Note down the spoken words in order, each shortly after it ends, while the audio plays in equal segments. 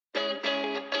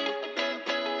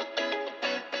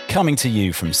Coming to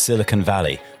you from Silicon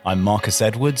Valley, I'm Marcus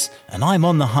Edwards, and I'm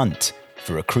on the hunt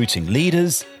for recruiting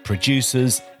leaders,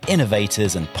 producers,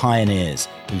 innovators, and pioneers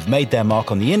who've made their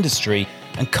mark on the industry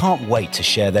and can't wait to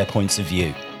share their points of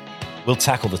view. We'll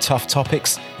tackle the tough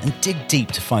topics and dig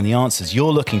deep to find the answers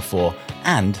you're looking for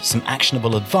and some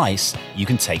actionable advice you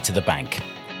can take to the bank.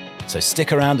 So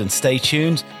stick around and stay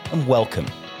tuned, and welcome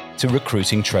to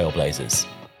Recruiting Trailblazers.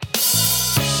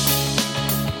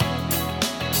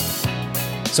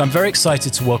 So I'm very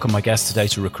excited to welcome my guest today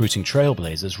to Recruiting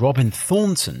Trailblazers. Robin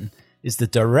Thornton is the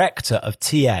Director of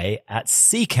TA at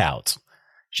Seekout.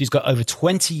 She's got over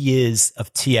 20 years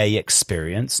of TA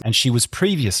experience, and she was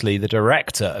previously the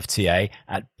Director of TA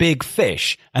at Big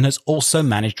Fish and has also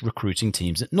managed recruiting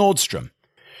teams at Nordstrom.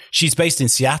 She's based in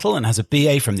Seattle and has a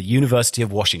BA from the University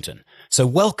of Washington. So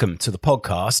welcome to the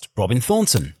podcast, Robin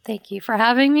Thornton. Thank you for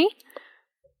having me.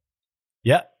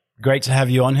 Yeah. Great to have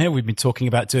you on here. We've been talking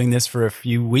about doing this for a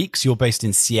few weeks. You're based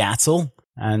in Seattle,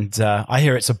 and I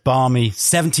hear it's a balmy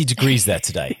 70 degrees there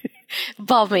today.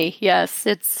 Balmy, yes.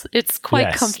 It's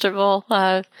quite comfortable.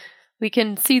 We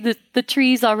can see the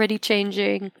trees already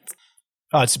changing.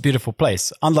 Oh, it's a beautiful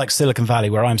place. Unlike Silicon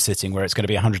Valley, where I'm sitting, where it's going to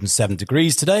be 107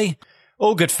 degrees today.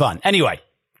 All good fun. Anyway,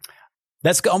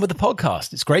 let's get on with the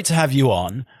podcast. It's great to have you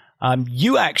on.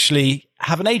 You actually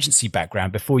have an agency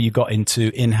background before you got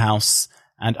into in-house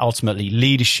and ultimately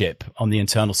leadership on the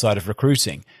internal side of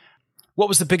recruiting. What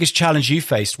was the biggest challenge you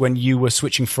faced when you were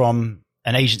switching from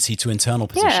an agency to internal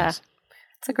positions? Yeah,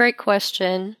 it's a great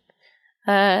question.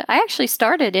 I actually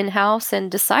started in-house and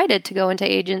decided to go into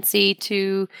agency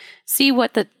to see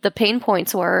what the pain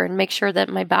points were and make sure that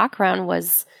my background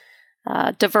was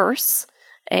diverse.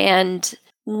 And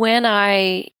when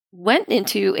I went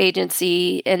into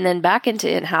agency and then back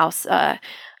into in-house,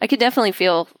 I could definitely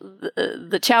feel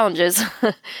the challenges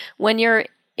when you're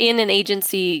in an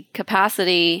agency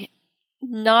capacity,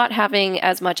 not having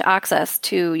as much access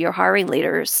to your hiring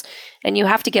leaders, and you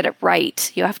have to get it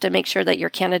right. You have to make sure that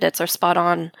your candidates are spot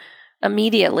on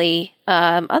immediately.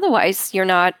 Otherwise, you're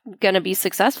not going to be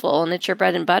successful, and it's your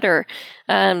bread and butter.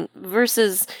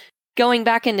 Versus going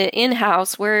back into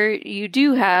in-house, where you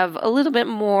do have a little bit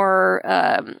more,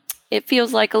 it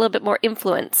feels like a little bit more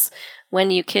influence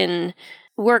when you can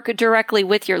work directly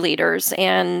with your leaders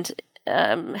and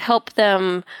help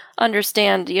them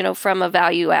understand, from a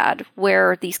value add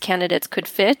where these candidates could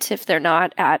fit if they're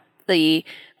not at the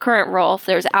current role, if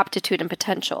there's aptitude and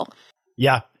potential.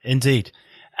 Yeah, indeed.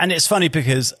 And it's funny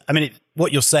because,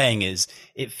 what you're saying is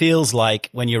it feels like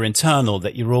when you're internal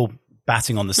that you're all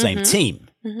batting on the same team,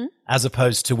 as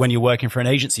opposed to when you're working for an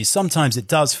agency. Sometimes it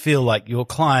does feel like your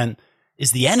client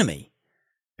is the enemy,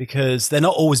 because they're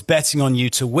not always betting on you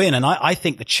to win. And I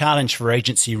think the challenge for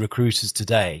agency recruiters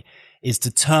today is to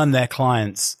turn their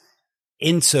clients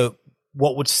into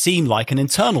what would seem like an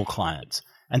internal client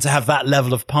and to have that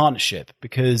level of partnership,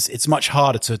 because it's much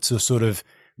harder to sort of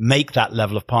make that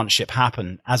level of partnership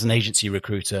happen as an agency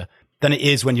recruiter than it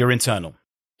is when you're internal.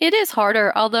 It is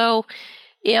harder, although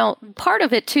part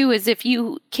of it too is if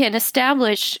you can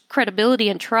establish credibility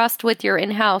and trust with your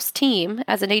in-house team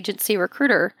as an agency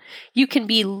recruiter, you can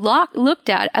be looked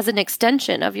at as an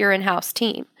extension of your in-house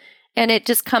team. And it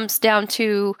just comes down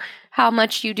to how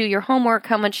much you do your homework,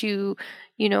 how much you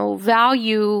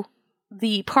value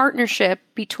the partnership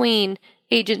between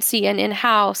agency and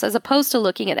in-house, as opposed to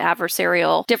looking at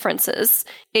adversarial differences.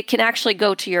 It can actually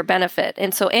go to your benefit.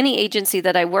 And so any agency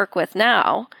that I work with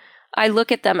now, I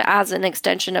look at them as an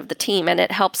extension of the team, and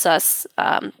it helps us,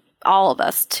 all of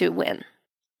us, to win.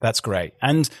 That's great.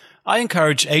 And I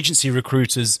encourage agency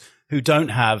recruiters who don't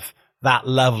have that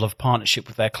level of partnership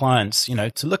with their clients,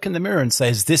 to look in the mirror and say,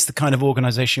 is this the kind of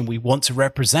organization we want to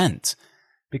represent?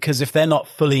 Because if they're not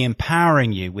fully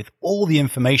empowering you with all the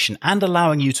information and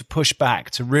allowing you to push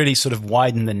back to really sort of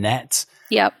widen the net,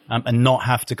 and not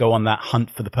have to go on that hunt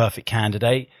for the perfect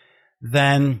candidate,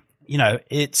 then,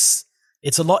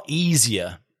 it's a lot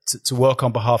easier to work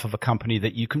on behalf of a company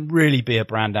that you can really be a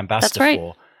brand ambassador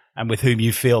for, and with whom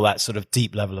you feel that sort of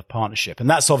deep level of partnership. And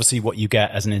that's obviously what you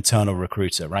get as an internal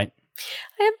recruiter, right?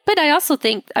 But I also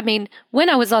think, when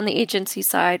I was on the agency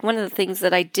side, one of the things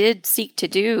that I did seek to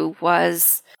do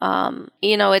was,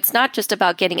 it's not just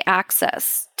about getting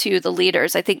access to the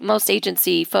leaders. I think most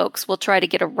agency folks will try to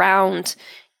get around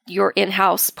your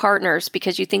in-house partners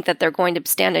because you think that they're going to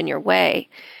stand in your way.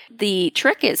 The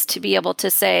trick is to be able to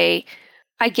say,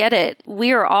 I get it.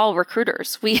 We are all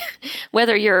recruiters.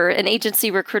 Whether you're an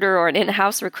agency recruiter or an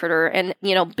in-house recruiter, and,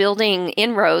 building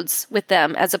inroads with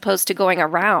them as opposed to going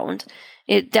around,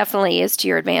 it definitely is to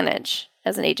your advantage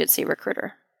as an agency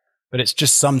recruiter. But it's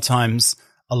just sometimes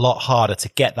a lot harder to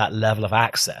get that level of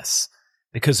access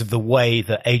because of the way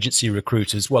that agency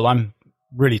recruiters, well, I'm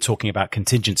really talking about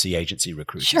contingency agency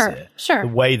recruiters here. Sure. The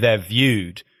way they're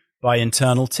viewed by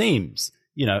internal teams,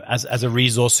 as a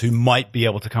resource who might be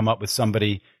able to come up with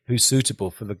somebody who's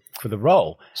suitable for the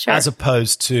role, as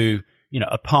opposed to,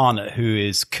 a partner who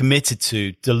is committed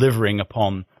to delivering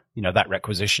upon, that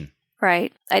requisition.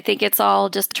 Right. I think it's all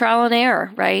just trial and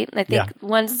error, right? I think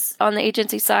ones on the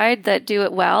agency side that do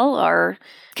it well are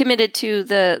committed to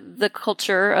the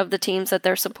culture of the teams that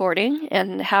they're supporting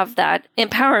and have that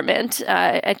empowerment.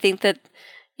 I think that,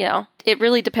 it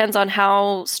really depends on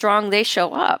how strong they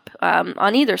show up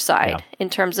on either side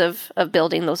in terms of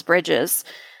building those bridges.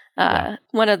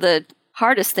 One of the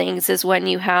hardest things is when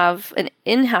you have an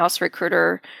in-house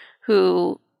recruiter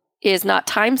who is not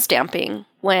time stamping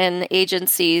when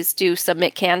agencies do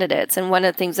submit candidates. And one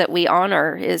of the things that we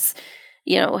honor is,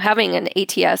 having an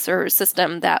ATS or a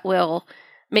system that will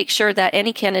make sure that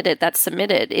any candidate that's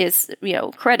submitted is,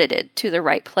 credited to the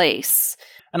right place.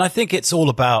 And I think it's all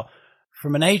about,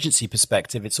 from an agency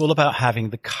perspective, it's all about having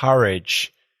the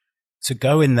courage to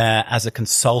go in there as a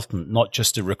consultant, not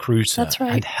just a recruiter, That's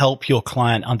right. and help your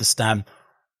client understand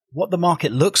what the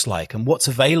market looks like and what's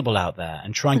available out there,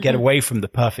 and try and get away from the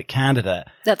perfect candidate.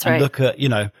 That's and right. Look at,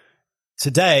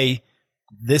 today,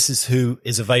 this is who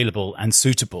is available and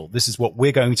suitable. This is what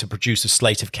we're going to produce a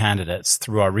slate of candidates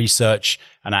through our research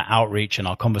and our outreach and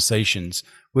our conversations.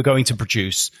 We're going to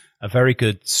produce a very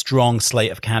good, strong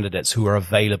slate of candidates who are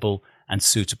available and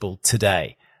suitable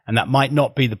today. And that might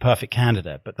not be the perfect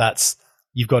candidate, but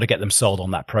you've got to get them sold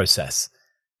on that process.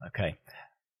 Okay.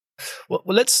 Well,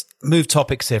 let's move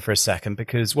topics here for a second,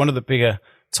 because one of the bigger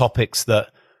topics that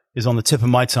is on the tip of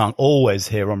my tongue always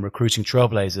here on Recruiting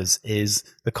Trailblazers is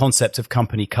the concept of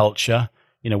company culture,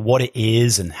 what it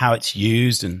is and how it's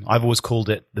used. And I've always called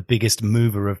it the biggest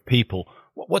mover of people.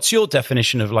 What's your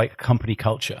definition of company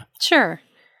culture? Sure.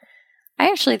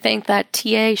 I actually think that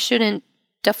TA shouldn't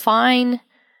define,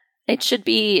 it should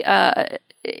be, I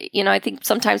think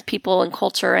sometimes people and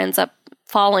culture ends up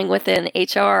falling within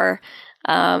HR.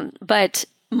 But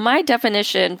my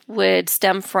definition would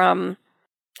stem from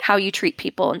how you treat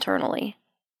people internally.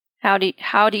 How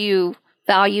do you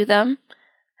value them?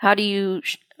 How do you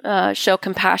show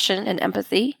compassion and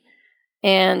empathy,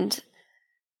 and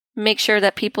make sure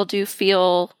that people do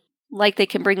feel like they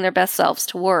can bring their best selves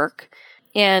to work,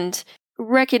 and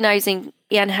recognizing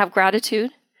and have gratitude,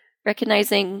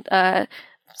 recognizing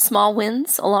small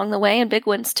wins along the way and big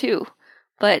wins too.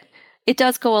 But it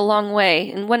does go a long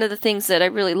way. And one of the things that I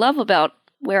really love about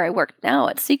where I work now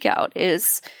at Seekout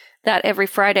is that every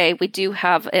Friday we do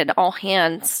have an all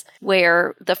hands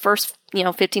where the first,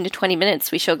 15 to 20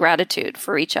 minutes we show gratitude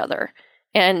for each other.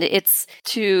 And it's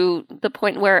to the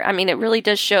point where, it really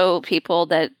does show people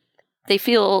that they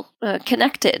feel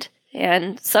connected.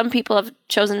 And some people have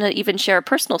chosen to even share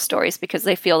personal stories because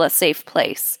they feel a safe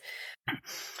place.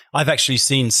 I've actually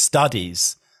seen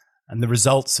studies and the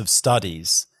results of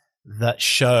studies that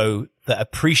show that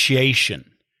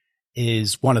appreciation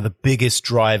is one of the biggest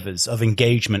drivers of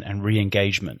engagement and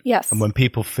re-engagement. Yes. And when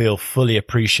people feel fully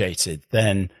appreciated,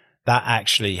 then that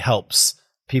actually helps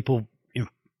people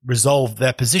resolve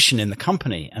their position in the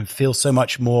company and feel so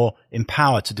much more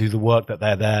empowered to do the work that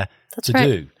they're there to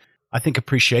do. I think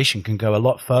appreciation can go a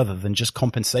lot further than just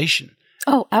compensation.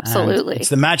 Oh, absolutely. And it's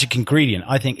the magic ingredient.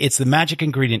 I think it's the magic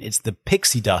ingredient. It's the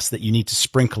pixie dust that you need to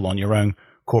sprinkle on your own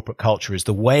corporate culture, is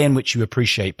the way in which you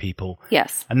appreciate people.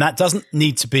 Yes. And that doesn't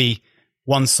need to be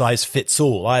one size fits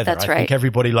all either. That's right. I think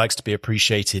everybody likes to be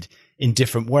appreciated in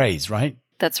different ways, right?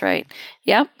 That's right.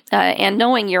 Yep. And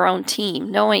knowing your own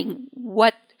team, knowing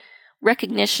what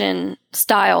recognition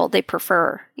style they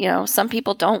prefer. Some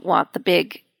people don't want the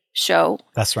big show.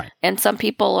 That's right. And some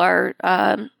people are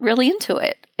really into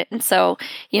it. And so,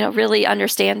 really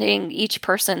understanding each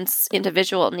person's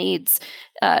individual needs.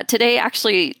 Today,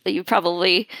 actually, you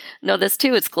probably know this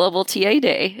too, it's Global TA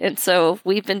Day. And so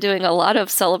we've been doing a lot of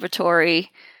celebratory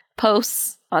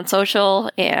posts on social,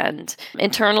 and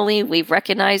internally, we've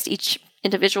recognized each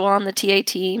individual on the TA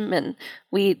team. And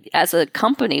we, as a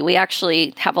company, we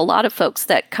actually have a lot of folks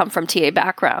that come from TA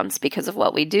backgrounds because of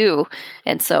what we do.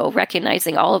 And so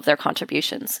recognizing all of their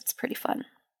contributions, it's pretty fun.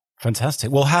 Fantastic.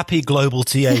 Well, happy Global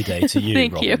TA Day to you,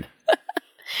 Thank Robin. you.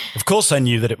 Of course I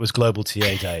knew that it was Global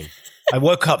TA Day. I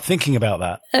woke up thinking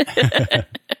about that.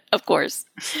 Of course.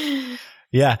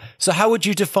 Yeah. So how would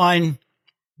you define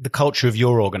the culture of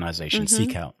your organization,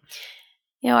 Seekout?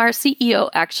 Our CEO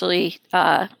actually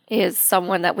is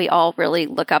someone that we all really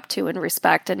look up to and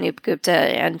respect, Anup Gupta,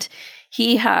 and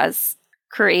he has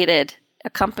created a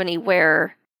company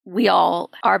where we all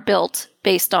are built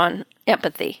based on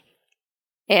empathy.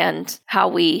 and how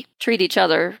we treat each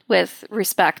other with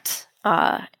respect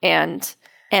and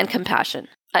compassion.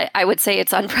 I would say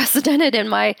it's unprecedented in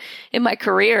my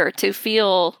career to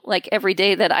feel like every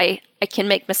day that I can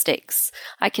make mistakes.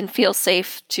 I can feel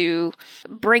safe to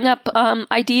bring up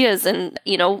ideas, and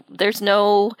there's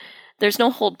no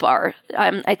hold bar.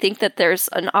 I think that there's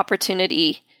an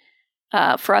opportunity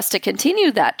for us to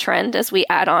continue that trend as we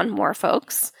add on more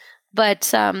folks.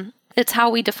 But it's how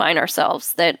we define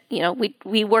ourselves, that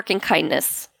we work in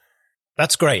kindness.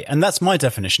 That's great, and that's my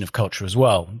definition of culture as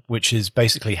well, which is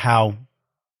basically how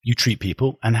you treat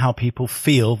people and how people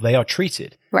feel they are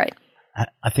treated. Right.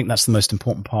 I think that's the most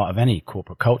important part of any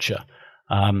corporate culture.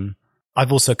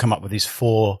 I've also come up with these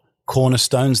 4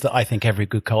 cornerstones that I think every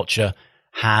good culture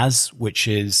has, which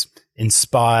is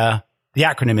inspire. The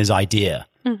acronym is IDEA.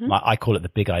 Mm-hmm. I call it the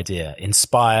big idea: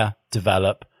 inspire,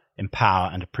 develop, empower,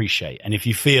 and appreciate. And if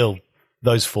you feel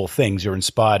those 4 things, you're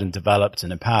inspired and developed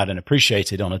and empowered and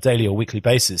appreciated on a daily or weekly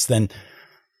basis, then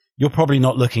you're probably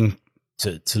not looking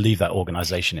to leave that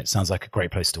organization. It sounds like a great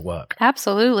place to work.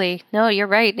 Absolutely. No, you're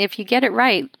right. If you get it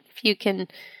right, if you can,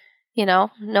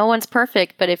 no one's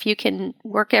perfect, but if you can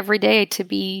work every day to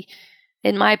be,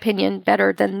 in my opinion,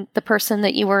 better than the person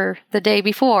that you were the day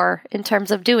before in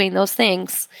terms of doing those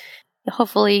things,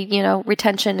 hopefully,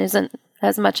 retention isn't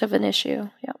as much of an issue.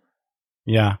 Yeah.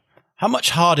 Yeah. How much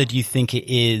harder do you think it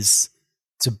is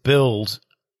to build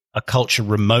a culture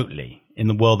remotely in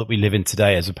the world that we live in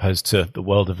today, as opposed to the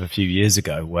world of a few years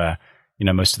ago where,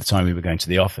 most of the time we were going to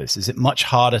the office? Is it much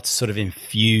harder to sort of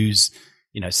infuse,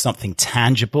 something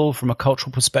tangible from a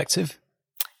cultural perspective?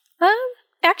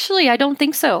 Actually, I don't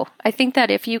think so. I think that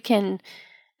if you can,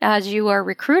 as you are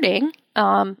recruiting,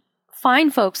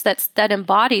 find folks that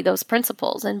embody those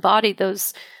principles, embody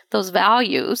those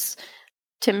values,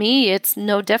 to me, it's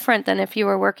no different than if you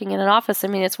were working in an office. I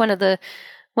mean, it's one of the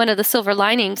silver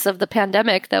linings of the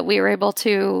pandemic that we were able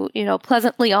to,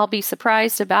 pleasantly all be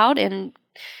surprised about and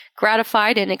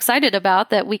gratified and excited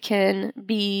about, that we can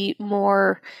be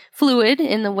more fluid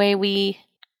in the way we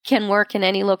can work in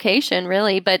any location,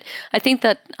 really. But I think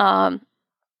that a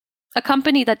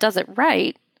company that does it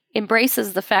right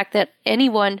embraces the fact that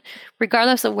anyone,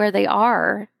 regardless of where they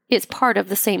are, is part of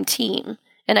the same team.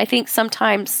 And I think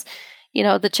sometimes,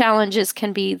 the challenges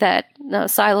can be that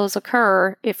silos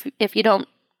occur if you don't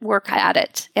work at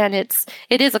it. And it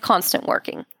is a constant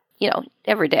working,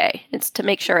 every day. It's to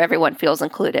make sure everyone feels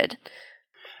included.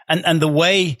 And the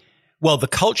way, the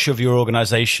culture of your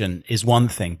organization is one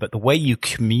thing, but the way you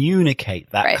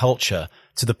communicate that culture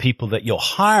to the people that you're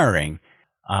hiring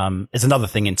is another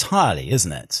thing entirely,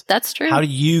 isn't it? That's true. How do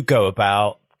you go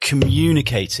about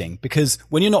communicating? Because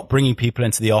when you're not bringing people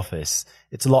into the office,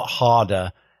 it's a lot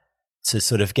harder to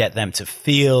sort of get them to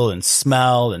feel and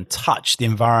smell and touch the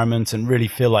environment and really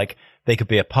feel like they could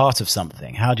be a part of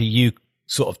something. How do you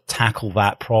sort of tackle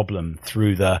that problem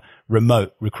through the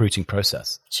remote recruiting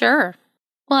process? Sure.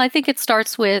 Well, I think it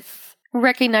starts with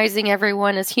recognizing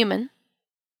everyone as human.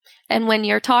 And when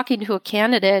you're talking to a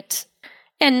candidate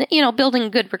and,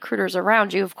 building good recruiters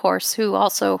around you, of course, who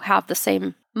also have the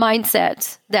same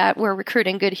mindset that we're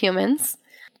recruiting good humans,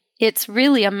 it's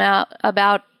really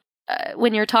about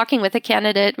when you're talking with a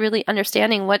candidate, really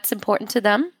understanding what's important to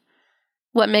them,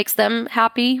 what makes them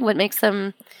happy, what makes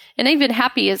them, and even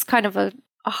happy is kind of a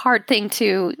hard thing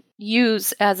to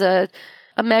use as a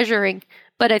measuring.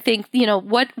 But I think,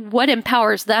 what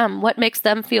empowers them, what makes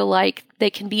them feel like they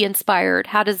can be inspired?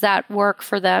 How does that work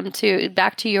for them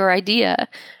back to your idea,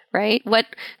 right? What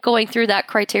going through that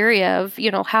criteria of,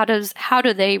 how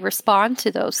do they respond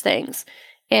to those things?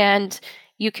 And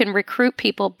you can recruit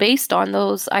people based on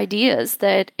those ideas,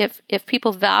 that if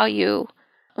people value,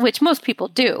 which most people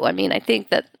do. I mean, I think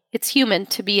that it's human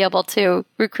to be able to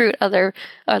recruit other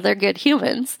good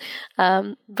humans.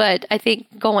 But I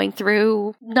think going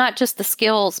through not just the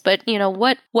skills, but,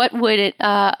 what would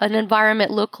an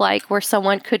environment look like where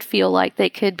someone could feel like they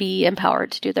could be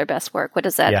empowered to do their best work? What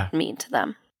does that mean to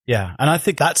them? Yeah. And I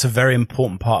think that's a very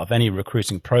important part of any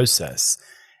recruiting process,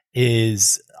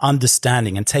 is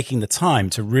understanding and taking the time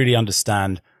to really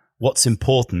understand what's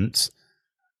important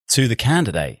to the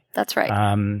candidate. That's right.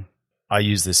 I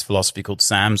use this philosophy called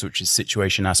SAMS, which is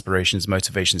situation, aspirations,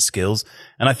 motivation, skills.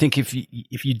 And I think if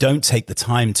you don't take the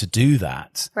time to do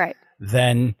that, right,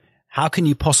 then how can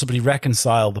you possibly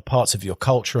reconcile the parts of your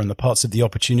culture and the parts of the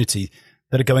opportunity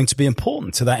that are going to be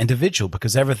important to that individual?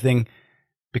 Because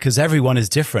everyone is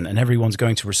different and everyone's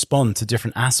going to respond to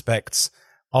different aspects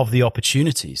of the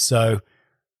opportunity. So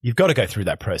you've got to go through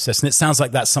that process. And it sounds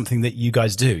like that's something that you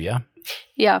guys do, yeah?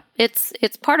 Yeah, it's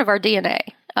part of our DNA.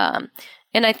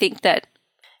 And I think that,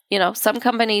 Some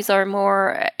companies are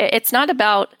more, it's not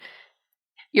about,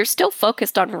 you're still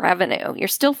focused on revenue. You're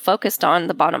still focused on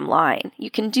the bottom line. You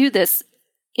can do this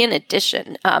in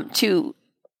addition to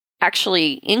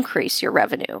actually increase your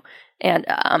revenue. And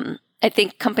I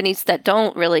think companies that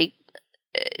don't really,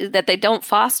 that they don't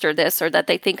foster this, or that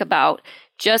they think about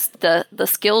just the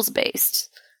skills-based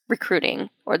recruiting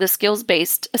or the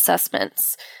skills-based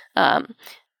assessments,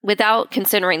 without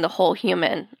considering the whole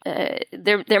human,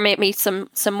 there may be some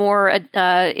more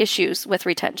issues with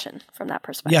retention from that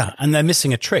perspective. Yeah, and they're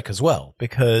missing a trick as well,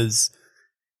 because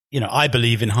I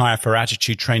believe in hire for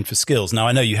attitude, train for skills. Now,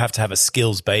 I know you have to have a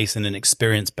skills base and an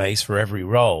experience base for every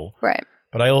role, right?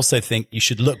 But I also think you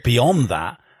should look beyond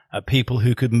that at people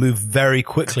who could move very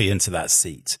quickly into that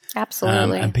seat.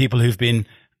 Absolutely, and people who've been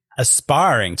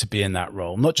aspiring to be in that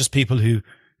role, not just people who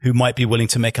might be willing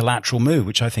to make a lateral move,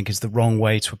 which I think is the wrong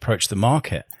way to approach the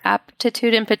market.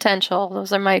 Aptitude and potential.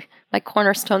 Those are my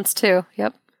cornerstones too.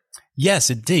 Yep. Yes,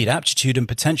 indeed. Aptitude and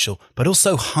potential, but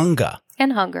also hunger.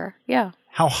 And hunger, yeah.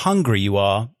 How hungry you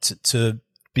are to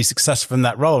be successful in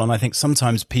that role. And I think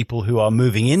sometimes people who are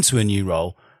moving into a new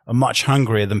role are much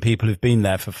hungrier than people who've been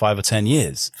there for 5 or 10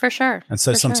 years. For sure. And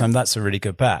so sometimes that's a really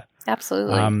good bet.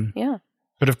 Absolutely. Yeah.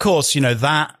 But of course,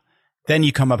 then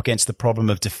you come up against the problem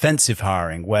of defensive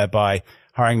hiring, whereby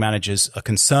hiring managers are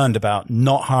concerned about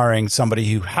not hiring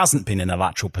somebody who hasn't been in a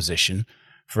lateral position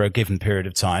for a given period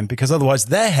of time, because otherwise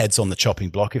their head's on the chopping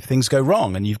block if things go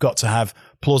wrong, and you've got to have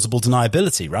plausible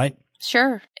deniability, right?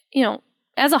 Sure.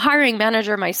 As a hiring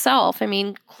manager myself,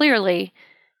 clearly,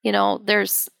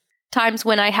 there's times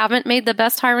when I haven't made the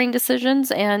best hiring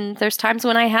decisions, and there's times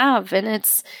when I have. And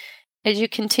it's, as you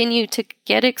continue to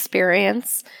get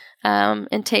experience,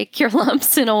 and take your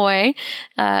lumps in a way,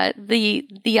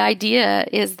 the idea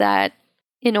is that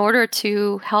in order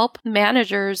to help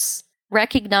managers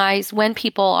recognize when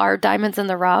people are diamonds in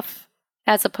the rough,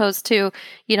 as opposed to,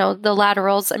 the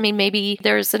laterals. Maybe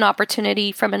there's an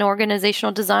opportunity from an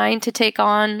organizational design to take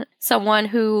on someone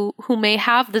who may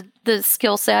have the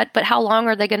skill set, but how long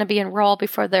are they going to be in role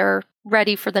before they're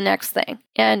ready for the next thing?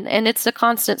 And it's a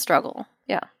constant struggle.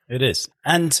 Yeah. It is.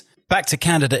 And back to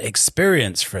candidate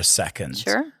experience for a second.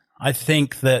 Sure. I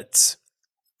think that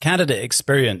candidate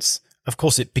experience, of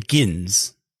course, it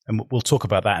begins, and we'll talk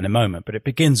about that in a moment, but it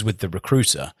begins with the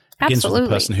recruiter. It begins Absolutely. with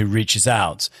the person who reaches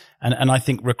out. And I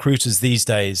think recruiters these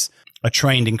days are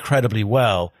trained incredibly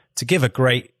well to give a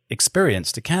great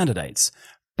experience to candidates.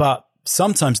 But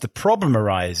sometimes the problem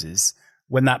arises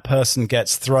when that person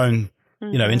gets thrown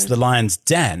into the lion's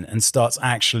den and starts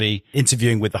actually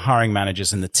interviewing with the hiring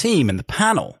managers and the team and the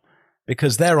panel,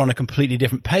 because they're on a completely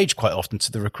different page quite often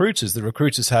to the recruiters. The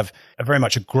recruiters have very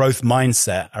much a growth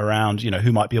mindset around,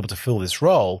 who might be able to fill this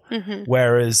role. Mm-hmm.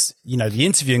 Whereas, the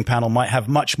interviewing panel might have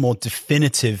much more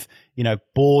definitive,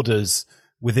 borders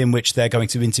within which they're going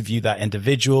to interview that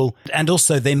individual. And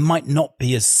also they might not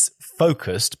be as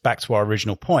focused, back to our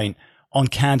original point, on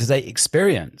candidate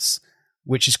experience,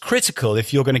 which is critical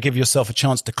if you're going to give yourself a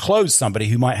chance to close somebody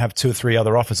who might have 2 or 3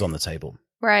 other offers on the table.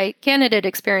 Right. Candidate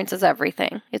experience is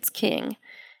everything. It's king.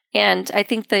 And I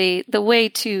think the way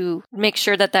to make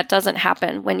sure that doesn't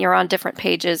happen when you're on different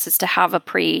pages is to have a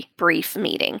pre-brief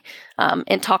meeting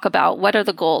and talk about what are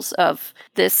the goals of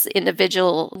this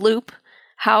individual loop.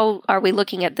 How are we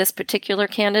looking at this particular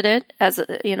candidate as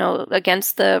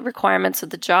against the requirements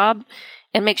of the job?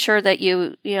 And make sure that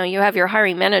you have your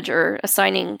hiring manager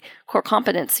assigning core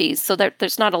competencies so that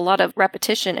there's not a lot of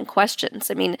repetition and questions.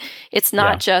 It's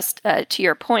not just to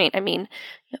your point.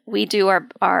 We do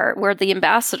we're the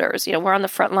ambassadors. We're on the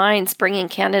front lines bringing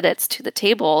candidates to the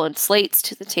table and slates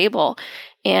to the table,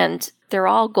 and they're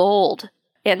all gold.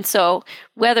 And so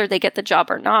whether they get the job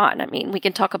or not, we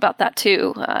can talk about that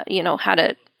too.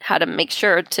 How to make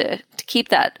sure to keep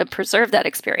that and preserve that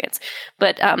experience.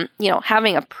 But,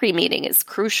 having a pre-meeting is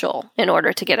crucial in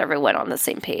order to get everyone on the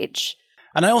same page.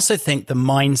 And I also think the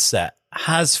mindset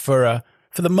has, for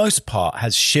the most part,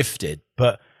 has shifted,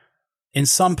 but in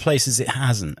some places it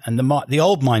hasn't. And the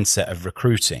old mindset of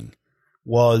recruiting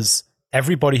was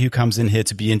everybody who comes in here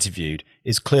to be interviewed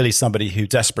is clearly somebody who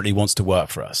desperately wants to work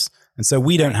for us. And so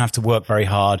we don't have to work very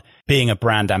hard being a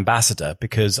brand ambassador,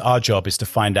 because our job is to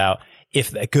find out if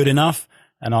they're good enough,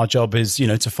 and our job is,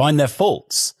 to find their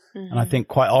faults. Mm-hmm. And I think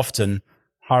quite often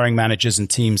hiring managers and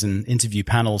teams and interview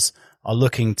panels are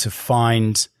looking to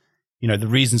find, the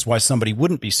reasons why somebody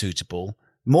wouldn't be suitable,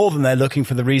 more than they're looking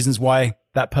for the reasons why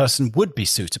that person would be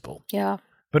suitable. Yeah.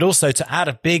 But also to add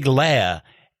a big layer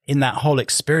in that whole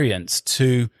experience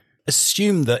to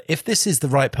assume that if this is the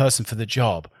right person for the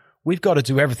job, we've got to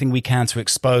do everything we can to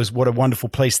expose what a wonderful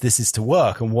place this is to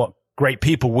work and what great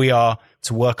people we are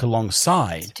to work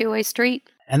alongside. It's a two-way street.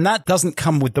 And that doesn't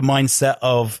come with the mindset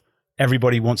of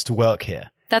everybody wants to work here.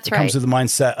 That's It right. comes with the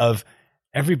mindset of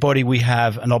everybody we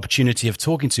have an opportunity of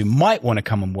talking to might want to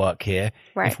come and work here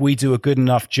Right. if we do a good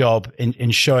enough job in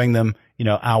showing them,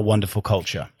 our wonderful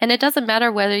culture. And it doesn't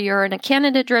matter whether you're in a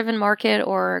candidate-driven market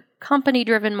or a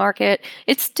company-driven market.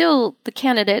 It's still the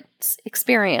candidate's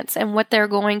experience and what they're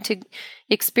going to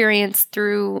experience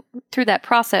through that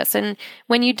process. And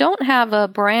when you don't have a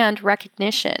brand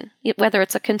recognition, whether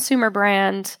it's a consumer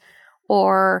brand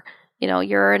or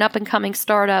you're an up-and-coming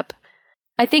startup,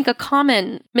 I think a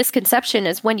common misconception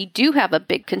is when you do have a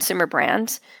big consumer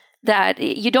brand that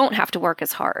you don't have to work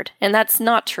as hard. And that's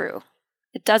not true.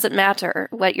 It doesn't matter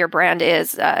what your brand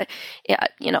is.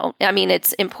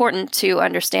 It's important to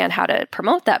understand how to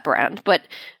promote that brand, but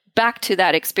back to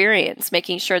that experience,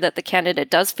 making sure that the candidate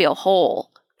does feel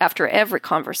whole after every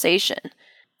conversation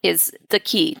is the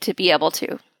key to be able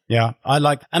to. Yeah,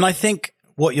 and I think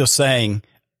what you're saying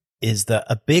is that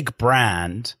a big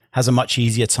brand has a much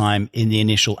easier time in the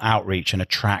initial outreach and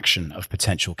attraction of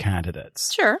potential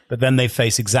candidates. Sure. But then they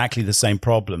face exactly the same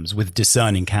problems with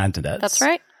discerning candidates. That's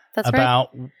right.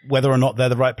 About whether or not they're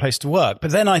the right place to work.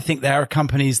 But then I think there are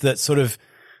companies that sort of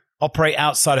operate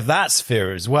outside of that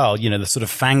sphere as well. The sort of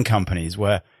FANG companies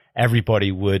where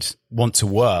everybody would want to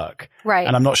work. Right.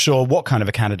 And I'm not sure what kind of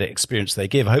a candidate experience they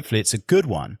give. Hopefully it's a good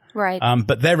one. Right.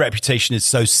 But their reputation is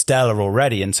so stellar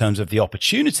already in terms of the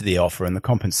opportunity they offer and the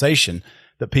compensation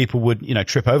that people would,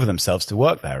 trip over themselves to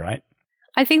work there, right?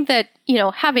 I think that,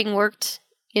 having worked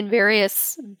in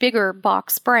various bigger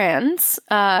box brands,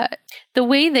 the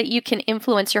way that you can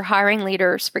influence your hiring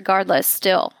leaders regardless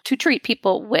still to treat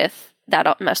people with that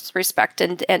utmost respect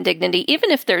and dignity,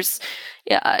 even if there's,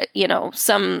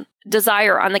 some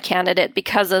desire on the candidate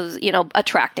because of,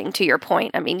 attracting, to your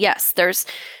point. I mean, yes,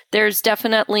 there's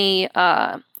definitely,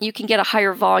 you can get a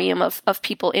higher volume of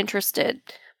people interested,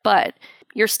 but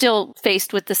you're still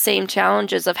faced with the same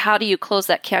challenges of how do you close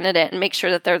that candidate and make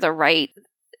sure that they're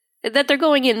that they're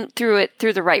going in through it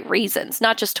through the right reasons,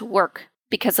 not just to work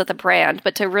because of the brand,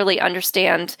 but to really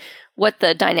understand what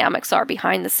the dynamics are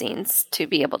behind the scenes to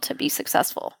be able to be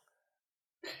successful.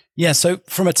 Yeah. So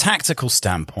from a tactical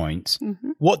standpoint,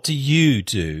 what do you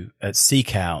do at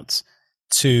Seekout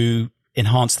to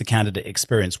enhance the candidate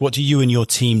experience? What do you and your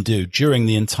team do during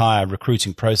the entire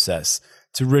recruiting process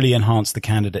to really enhance the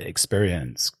candidate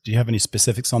experience? Do you have any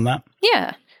specifics on that?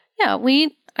 Yeah.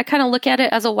 I kind of look at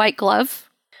it as a white glove.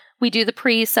 We do the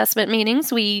pre-assessment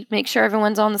meetings. We make sure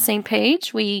everyone's on the same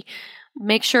page. We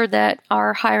make sure that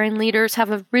our hiring leaders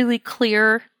have a really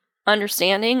clear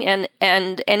understanding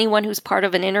and anyone who's part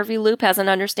of an interview loop has an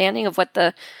understanding of what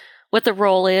the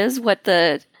role is, what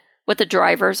the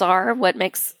drivers are, what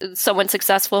makes someone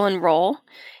successful in role,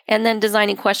 and then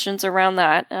designing questions around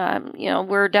that.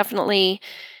 We're definitely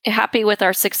happy with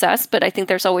our success, but I think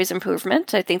there's always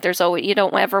improvement. I think you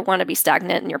don't ever want to be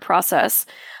stagnant in your process.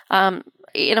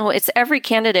 It's every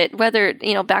candidate, whether,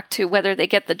 back to whether they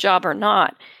get the job or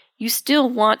not, you still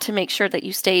want to make sure that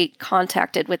you stay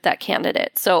contacted with that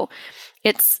candidate. So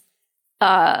it's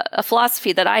a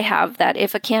philosophy that I have that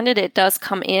if a candidate does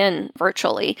come in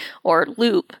virtually or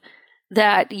loop,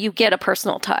 that you get a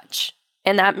personal touch.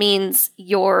 And that means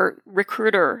your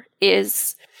recruiter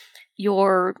is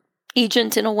your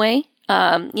agent in a way.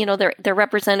 They're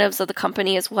representatives of the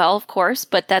company as well, of course,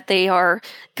 but that they are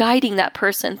guiding that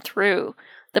person through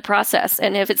the process.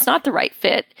 And if it's not the right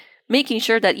fit, making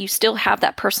sure that you still have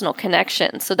that personal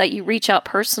connection so that you reach out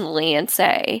personally and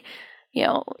say,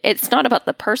 it's not about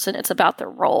the person, it's about the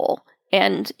role.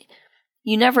 And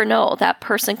you never know, that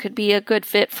person could be a good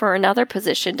fit for another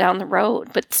position down the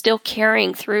road, but still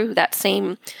carrying through that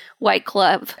same white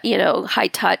glove, high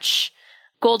touch,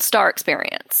 gold star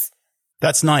experience.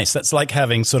 That's nice. That's like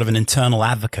having sort of an internal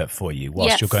advocate for you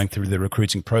whilst you're going through the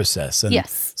recruiting process. And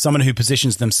someone who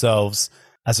positions themselves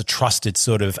as a trusted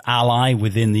sort of ally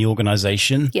within the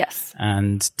organization. Yes.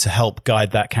 And to help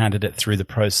guide that candidate through the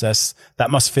process. That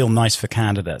must feel nice for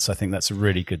candidates. I think that's a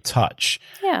really good touch.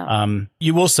 Yeah.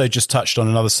 You also just touched on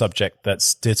another subject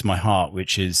that's dear to my heart,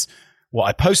 which is what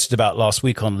I posted about last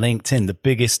week on LinkedIn, the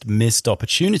biggest missed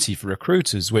opportunity for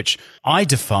recruiters, which I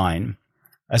define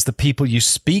as the people you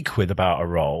speak with about a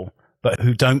role, but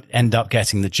who don't end up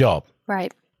getting the job.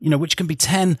 Right. Which can be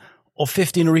 10 or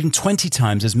 15 or even 20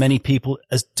 times as many people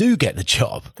as do get the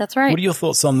job. That's right. What are your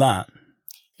thoughts on that?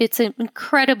 It's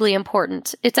incredibly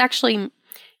important. It's actually,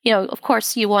 of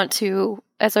course you want to,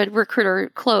 as a recruiter,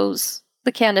 close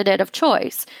the candidate of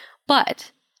choice,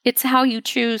 but it's how you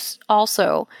choose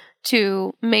also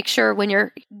to make sure when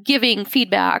you're giving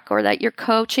feedback or that you're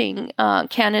coaching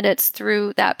candidates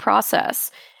through that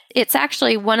process. It's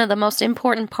actually one of the most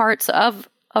important parts of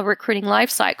a recruiting life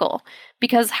cycle,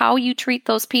 because how you treat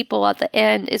those people at the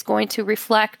end is going to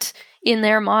reflect in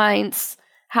their minds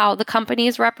how the company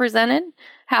is represented,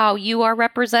 how you are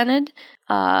represented,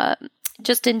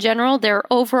 just in general, their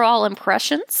overall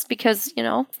impressions, because,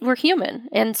 we're human.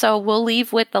 And so we'll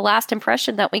leave with the last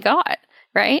impression that we got.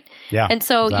 Right? Yeah. And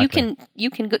so exactly. you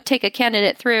can take a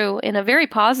candidate through in a very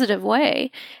positive way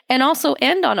and also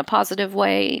end on a positive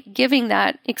way, giving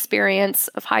that experience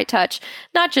of high touch,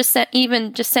 not just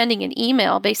even just sending an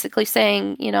email, basically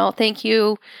saying, thank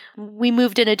you. We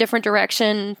moved in a different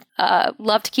direction.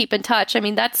 Love to keep in touch. I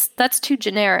mean, that's too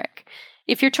generic.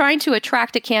 If you're trying to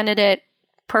attract a candidate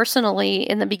personally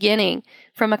in the beginning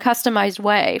from a customized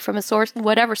way, from a source,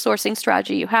 whatever sourcing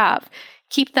strategy you have,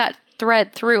 keep that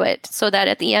thread through it so that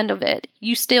at the end of it,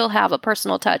 you still have a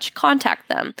personal touch. Contact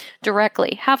them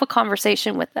directly, have a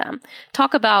conversation with them,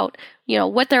 talk about,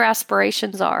 what their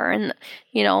aspirations are. And,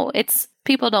 it's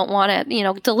people don't want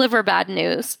to, deliver bad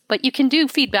news, but you can do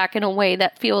feedback in a way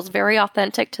that feels very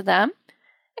authentic to them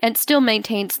and still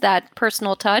maintains that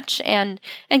personal touch and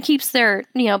keeps their,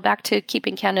 back to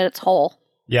keeping candidates whole.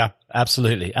 Yeah,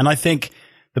 absolutely. And I think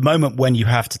the moment when you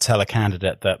have to tell a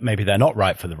candidate that maybe they're not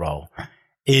right for the role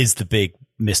is the big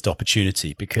missed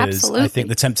opportunity, because Absolutely. I think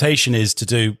the temptation is to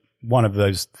do one of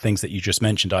those things that you just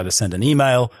mentioned, either send an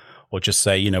email or just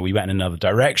say, we went in another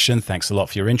direction. Thanks a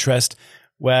lot for your interest.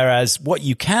 Whereas what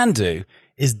you can do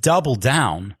is double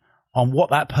down on what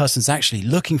that person's actually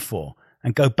looking for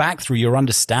and go back through your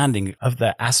understanding of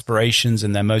their aspirations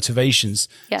and their motivations.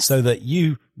 Yes. So that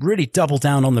you really double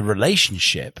down on the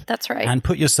relationship. That's right. And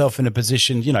put yourself in a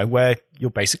position, where you're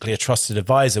basically a trusted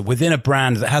advisor within a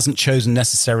brand that hasn't chosen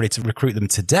necessarily to recruit them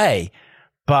today,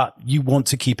 but you want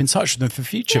to keep in touch with them for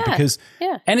future, because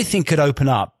anything could open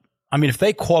up. I mean, if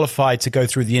they qualify to go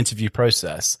through the interview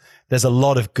process, there's a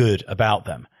lot of good about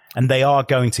them and they are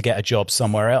going to get a job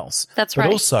somewhere else. That's right.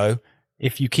 But also,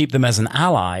 if you keep them as an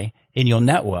ally in your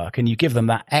network and you give them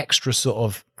that extra sort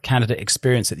of candidate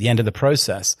experience at the end of the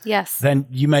process, yes, then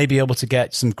you may be able to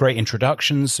get some great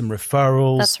introductions, some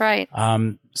referrals. That's right.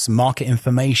 Some market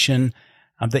information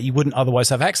that you wouldn't otherwise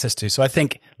have access to. So I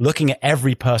think looking at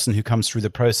every person who comes through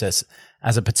the process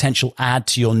as a potential add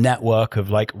to your network of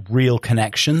like real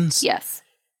connections, yes,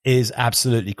 is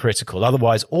absolutely critical.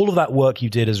 Otherwise, all of that work you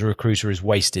did as a recruiter is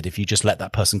wasted if you just let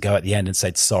that person go at the end and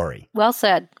said sorry. Well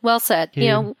said. Well said.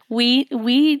 Yeah.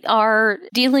 We are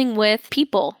dealing with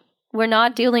people. We're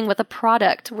not dealing with a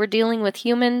product. We're dealing with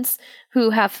humans who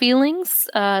have feelings,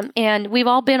 and we've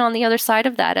all been on the other side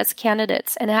of that as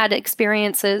candidates and had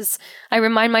experiences. I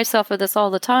remind myself of this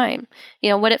all the time.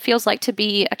 What it feels like to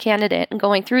be a candidate and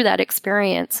going through that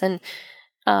experience, and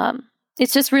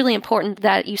it's just really important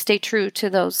that you stay true to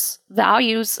those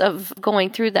values of going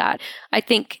through that. I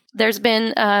think there's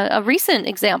been a recent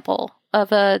example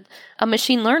of a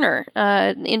machine learner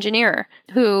engineer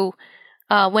who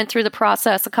went through the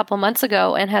process a couple months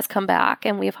ago and has come back,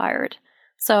 and we've hired.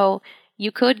 So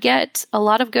you could get a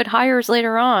lot of good hires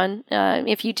later on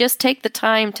if you just take the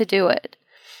time to do it.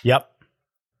 Yep.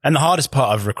 And the hardest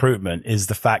part of recruitment is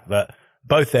the fact that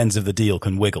both ends of the deal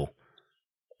can wiggle.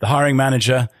 The hiring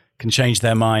manager can change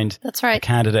their mind. That's right. The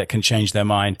candidate can change their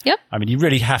mind. Yep. I mean, you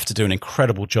really have to do an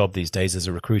incredible job these days as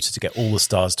a recruiter to get all the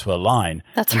stars to align.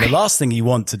 That's and right. The last thing you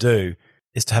want to do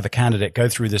is to have a candidate go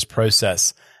through this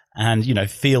process and,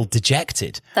 feel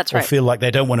dejected. That's or right. feel like they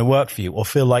don't want to work for you, or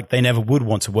feel like they never would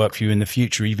want to work for you in the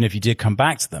future, even if you did come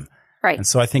back to them. Right. And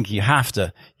so I think you have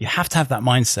to have that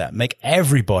mindset. Make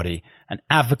everybody an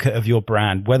advocate of your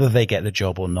brand, whether they get the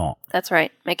job or not. That's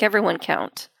right. Make everyone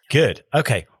count. Good.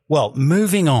 Okay. Well,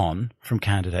 moving on from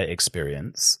candidate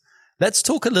experience, let's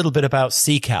talk a little bit about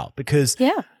Seek Out, because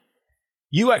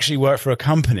you actually work for a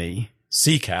company,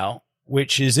 Seek Out,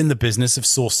 which is in the business of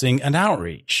sourcing and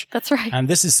outreach. That's right. And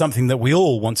this is something that we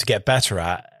all want to get better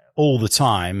at all the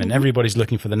time. And everybody's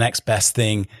looking for the next best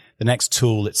thing, the next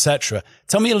tool, etc.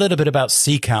 Tell me a little bit about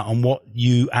Seek Out and what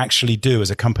you actually do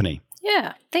as a company.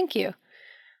 Yeah, thank you.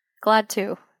 Glad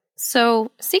to.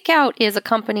 So Seek Out is a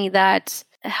company that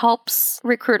helps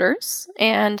recruiters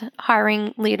and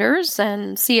hiring leaders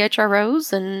and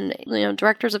CHROs and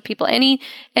directors of people, any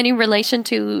relation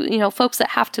to folks that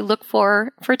have to look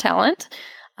for talent,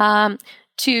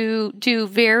 to do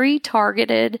very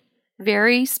targeted,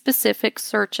 very specific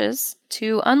searches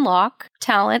to unlock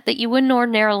talent that you wouldn't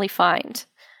ordinarily find.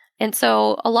 And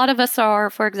so a lot of us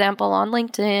are, for example, on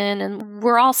LinkedIn, and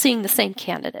we're all seeing the same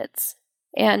candidates.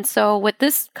 And so what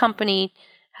this company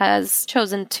has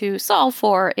chosen to solve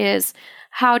for is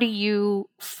how do you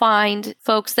find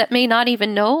folks that may not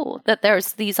even know that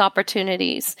there's these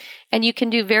opportunities? And you can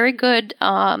do very good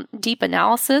deep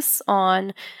analysis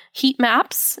on heat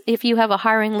maps. If you have a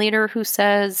hiring leader who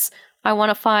says, I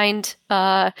want to find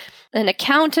an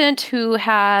accountant who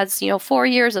has, 4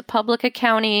 years of public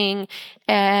accounting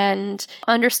and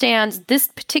understands this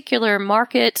particular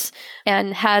market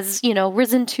and has,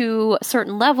 risen to a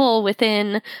certain level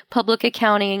within public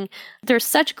accounting. There's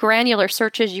such granular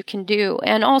searches you can do.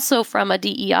 And also from a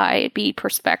DEIB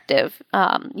perspective,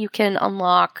 you can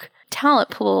unlock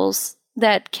talent pools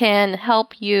that can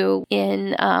help you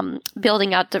in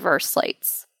building out diverse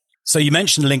slates. So you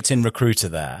mentioned LinkedIn Recruiter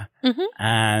there. Mm-hmm.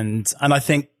 And I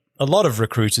think a lot of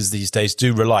recruiters these days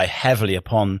do rely heavily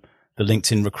upon the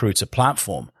LinkedIn Recruiter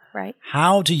platform. Right.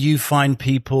 How do you find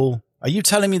people? Are you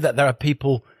telling me that there are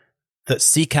people that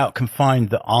seek out Confined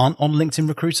that aren't on LinkedIn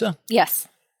Recruiter? Yes,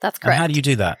 that's correct. And how do you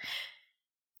do that?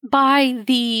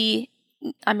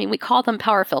 We call them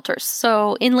power filters.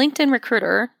 So in LinkedIn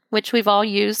Recruiter, which we've all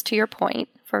used to your point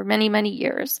for many, many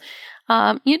years,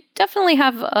 you definitely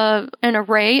have an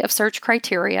array of search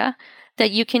criteria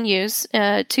that you can use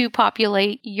to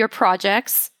populate your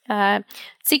projects.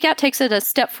 Seekout takes it a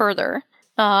step further.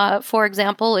 For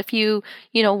example, if you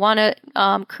want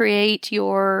to create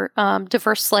your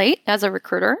diverse slate as a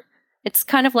recruiter, it's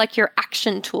kind of like your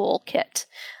action toolkit,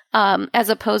 as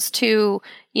opposed to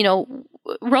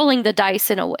rolling the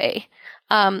dice in a way.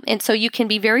 And so you can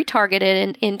be very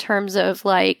targeted in terms of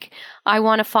like, I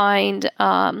want to find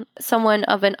someone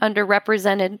of an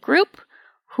underrepresented group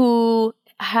who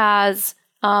has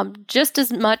just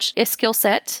as much a skill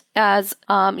set as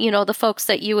the folks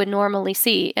that you would normally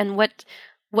see. And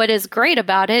what is great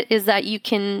about it is that you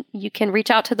can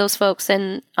reach out to those folks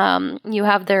and you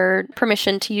have their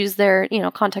permission to use their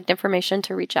contact information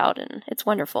to reach out, and it's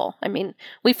wonderful. I mean,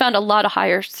 we found a lot of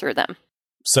hires through them.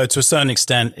 So to a certain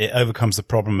extent, it overcomes the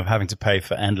problem of having to pay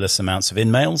for endless amounts of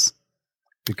in-mails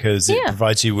because it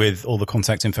provides you with all the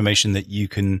contact information that you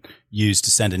can use to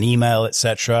send an email,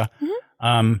 etc.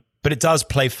 Mm-hmm. But it does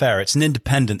play fair. It's an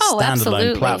independent,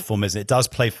 standalone platform, isn't it? It does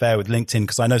play fair with LinkedIn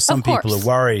because I know some people are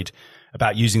worried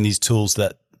about using these tools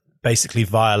that basically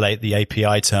violate the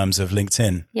API terms of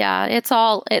LinkedIn. Yeah,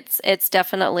 it's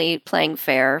definitely playing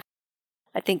fair.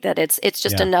 I think that it's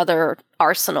just another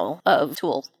arsenal of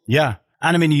tools. Yeah.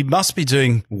 And I mean, you must be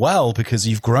doing well because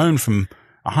you've grown from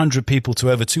 100 people to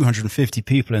over 250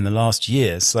 people in the last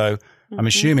year. So I'm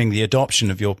assuming the adoption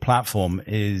of your platform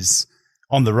is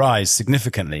on the rise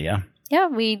significantly, yeah? Yeah,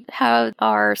 we had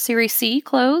our Series C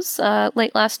close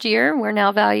late last year. We're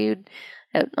now valued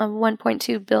at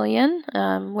 $1.2 billion.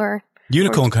 We're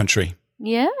unicorn country.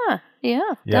 Yeah,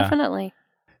 definitely.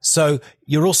 So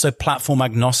you're also platform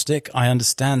agnostic, I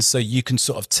understand. So you can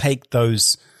sort of take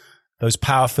those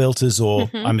power filters, or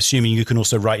I'm assuming you can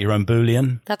also write your own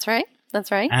Boolean. That's right.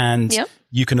 And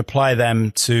you can apply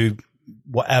them to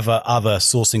whatever other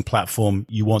sourcing platform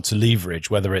you want to leverage,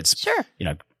 whether it's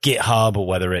GitHub or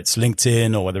whether it's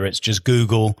LinkedIn or whether it's just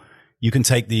Google. You can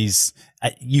take these,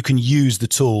 you can use the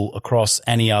tool across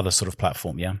any other sort of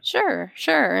platform, yeah? Sure.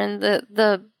 And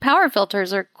the power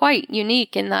filters are quite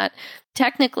unique in that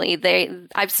technically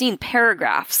I've seen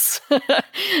paragraphs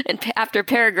and after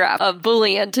paragraph of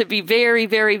Boolean to be very,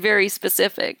 very, very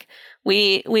specific.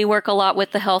 We work a lot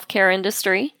with the healthcare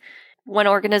industry. One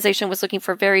organization was looking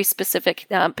for very specific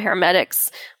paramedics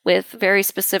with very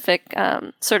specific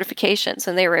certifications,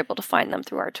 and they were able to find them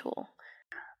through our tool.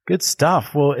 Good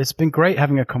stuff. Well, it's been great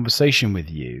having a conversation with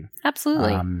you.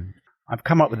 Absolutely. I've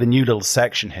come up with a new little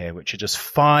section here, which are just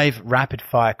 5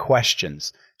 rapid-fire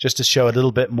questions, just to show a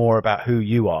little bit more about who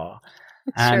you are.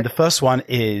 And the first one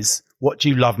is, what do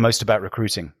you love most about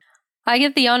recruiting? I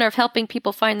get the honor of helping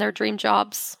people find their dream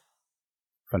jobs.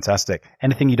 Fantastic.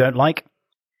 Anything you don't like?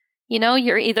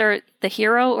 You're either the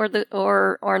hero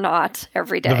or not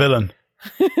every day. The villain.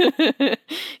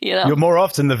 You're more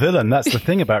often the villain. That's the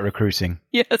thing about recruiting.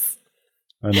 Yes.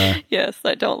 I know. Yes,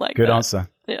 I don't like Good that. answer.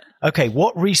 Yeah. Okay,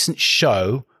 what recent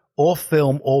show or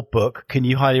film or book can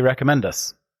you highly recommend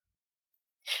us?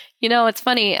 It's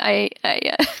funny. I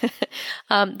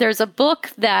there's a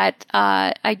book that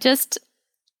I just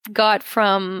got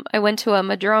from. I went to a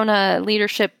Madrona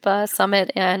leadership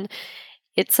summit, and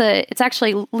it's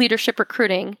actually leadership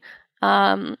recruiting,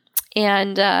 and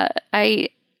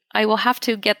I will have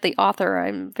to get the author.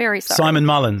 I'm very sorry. Simon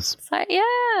Mullins.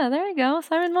 Yeah, there you go,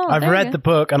 Simon Mullins. I've read the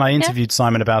book, and I interviewed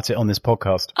Simon about it on this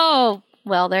podcast. Oh,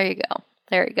 well, there you go.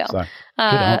 So, good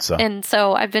answer. And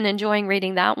so I've been enjoying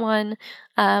reading that one.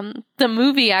 The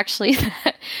movie, actually,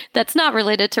 that's not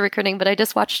related to recruiting, but I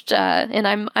just watched, and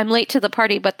I'm late to the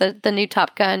party, but the new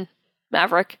Top Gun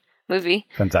Maverick movie.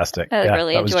 Fantastic. I Yeah,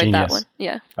 really was enjoyed that genius. one.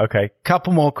 Yeah. Okay.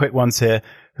 Couple more quick ones here.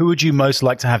 Who would you most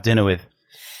like to have dinner with?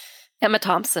 Emma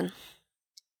Thompson.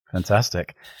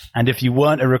 Fantastic. And if you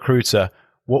weren't a recruiter,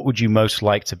 what would you most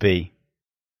like to be?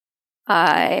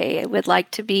 I would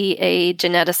like to be a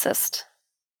geneticist.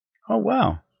 Oh,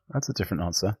 wow. That's a different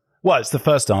answer. Well, it's the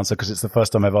first answer because it's the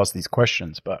first time I've asked these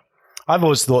questions. But I've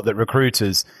always thought that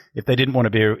recruiters, if they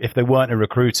weren't a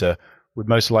recruiter, would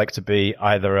most like to be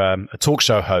either a talk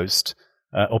show host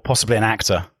or possibly an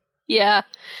actor. Yeah.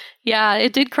 Yeah,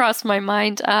 it did cross my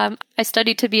mind. I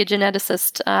studied to be a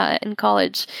geneticist in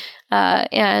college,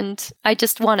 and I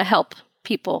just want to help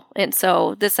people. And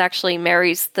so this actually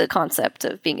marries the concept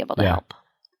of being able to help.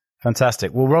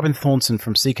 Fantastic. Well, Robin Thornton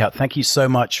from Seek Out, thank you so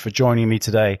much for joining me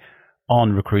today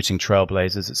on Recruiting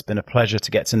Trailblazers. It's been a pleasure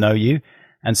to get to know you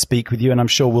and speak with you, and I'm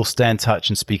sure we'll stay in touch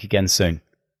and speak again soon.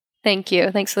 Thank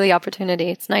you. Thanks for the opportunity.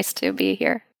 It's nice to be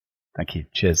here. Thank you.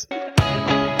 Cheers.